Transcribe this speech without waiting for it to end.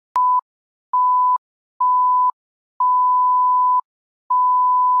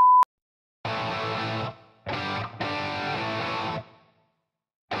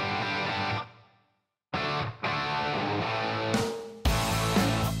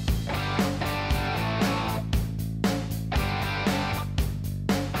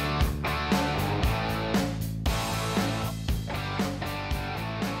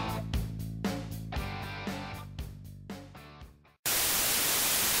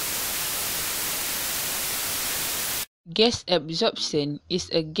Gas absorption is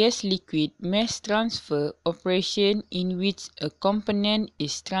a gas-liquid mass transfer operation in which a component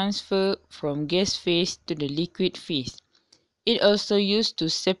is transferred from gas phase to the liquid phase. It also used to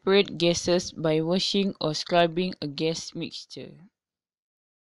separate gases by washing or scrubbing a gas mixture.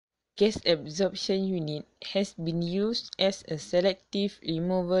 Gas absorption unit has been used as a selective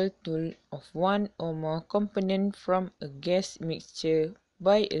removal tool of one or more components from a gas mixture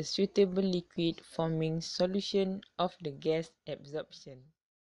by a suitable liquid forming solution of the gas absorption.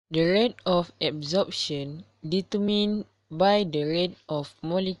 The rate of absorption determined by the rate of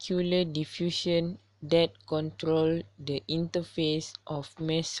molecular diffusion that control the interface of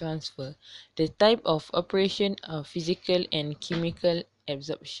mass transfer. The type of operation are physical and chemical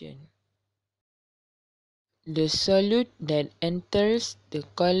absorption. The solute that enters the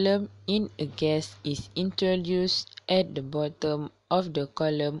column in a gas is introduced at the bottom of the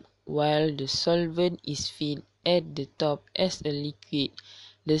column while the solvent is filled at the top as a liquid.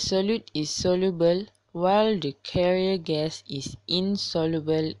 The solute is soluble while the carrier gas is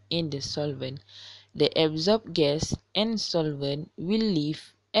insoluble in the solvent. The absorbed gas and solvent will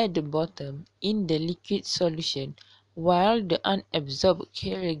live at the bottom in the liquid solution, while the unabsorbed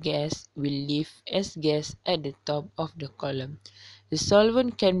carrier gas will live as gas at the top of the column. The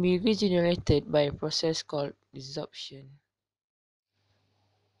solvent can be regenerated by a process called desorption.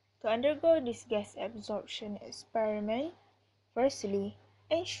 To undergo this gas absorption experiment, firstly,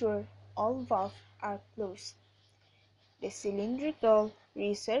 ensure all valves are closed. The cylindrical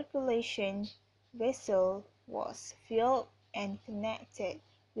recirculation vessel was filled and connected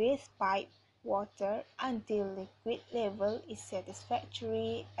with pipe water until liquid level is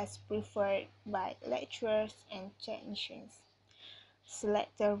satisfactory as preferred by lecturers and technicians.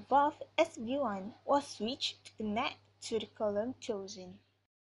 Selector valve SB1 was switched to connect to the column chosen.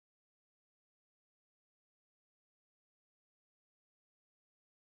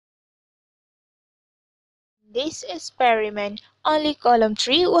 In this experiment, only column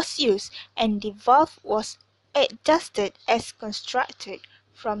 3 was used and the valve was adjusted as constructed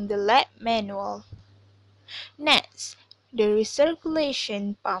from the lab manual. Next, the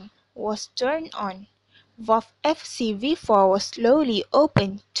recirculation pump was turned on. Valve FCV4 was slowly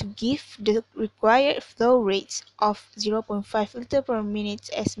opened to give the required flow rates of 0.5 liters per minute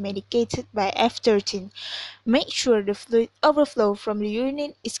as medicated by F13. Make sure the fluid overflow from the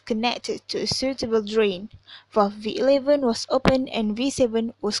unit is connected to a suitable drain. Valve V11 was opened and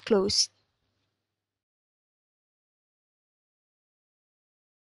V7 was closed.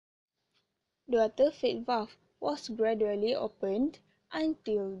 The water feed valve was gradually opened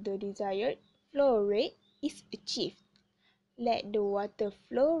until the desired flow rate is achieved. Let the water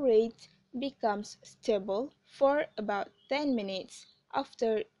flow rate becomes stable for about 10 minutes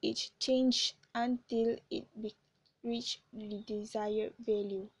after each change until it reaches the desired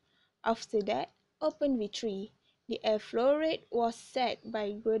value. After that, open V3. The air flow rate was set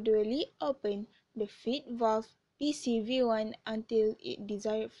by gradually open the feed valve PCV1 until its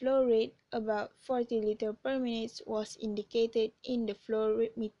desired flow rate about 40 liters per minute was indicated in the flow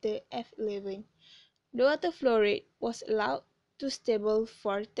rate meter F11. The water flow rate was allowed to stable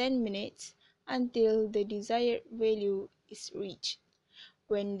for 10 minutes until the desired value is reached.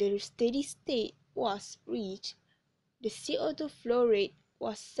 When the steady state was reached, the CO2 flow rate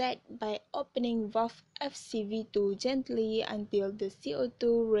was set by opening valve FCV2 gently until the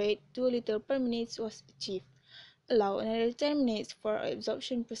CO2 rate 2 liters per minute was achieved. Allow another 10 minutes for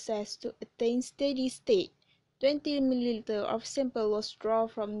absorption process to attain steady state. 20 ml of sample was drawn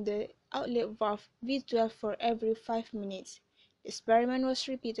from the outlet valve V12 for every 5 minutes. The experiment was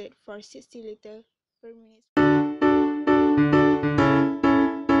repeated for 60 liters per minute.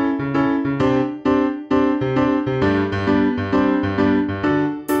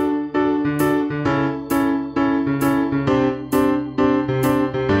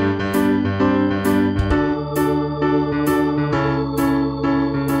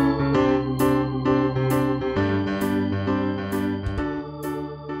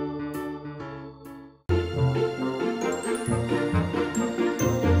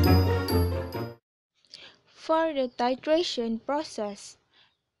 For the titration process,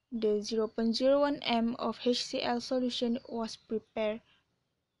 the 0.01 m of HCl solution was prepared.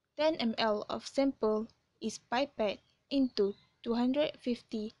 10 ml of sample is pipetted into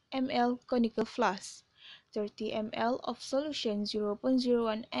 250 ml conical flask. 30 ml of solution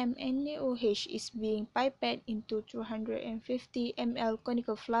 0.01 m NaOH is being pipetted into 250 ml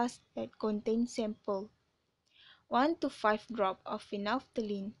conical flask that contain sample. 1 to 5 drops of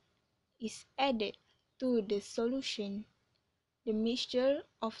phenolphthalein is added to the solution. The mixture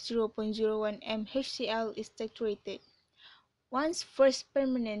of 0.01 m HCl is titrated. Once first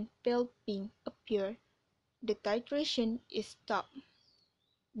permanent pale pink appear, the titration is stopped.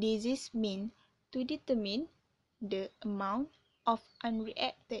 This is meant to determine the amount of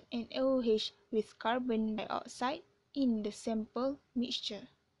unreacted NaOH with carbon dioxide in the sample mixture.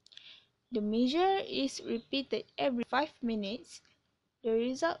 The measure is repeated every 5 minutes. The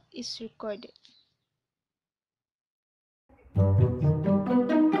result is recorded.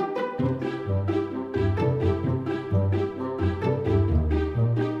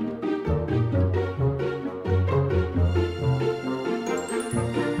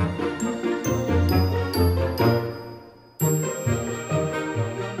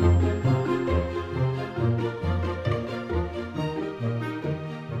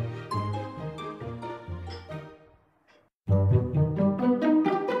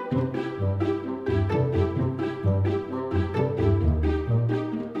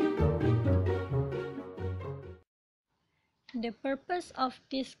 The purpose of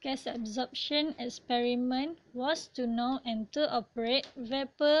this gas absorption experiment was to know and to operate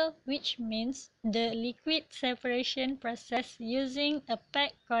vapor, which means the liquid separation process using a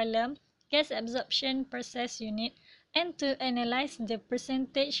packed column gas absorption process unit, and to analyze the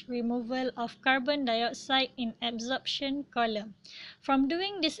percentage removal of carbon dioxide in absorption column. From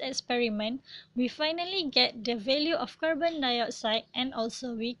doing this experiment, we finally get the value of carbon dioxide, and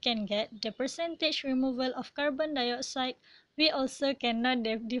also we can get the percentage removal of carbon dioxide. We also can note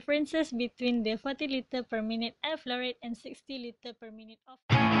the differences between the 40 liter per minute air flow rate and 60 liter per minute of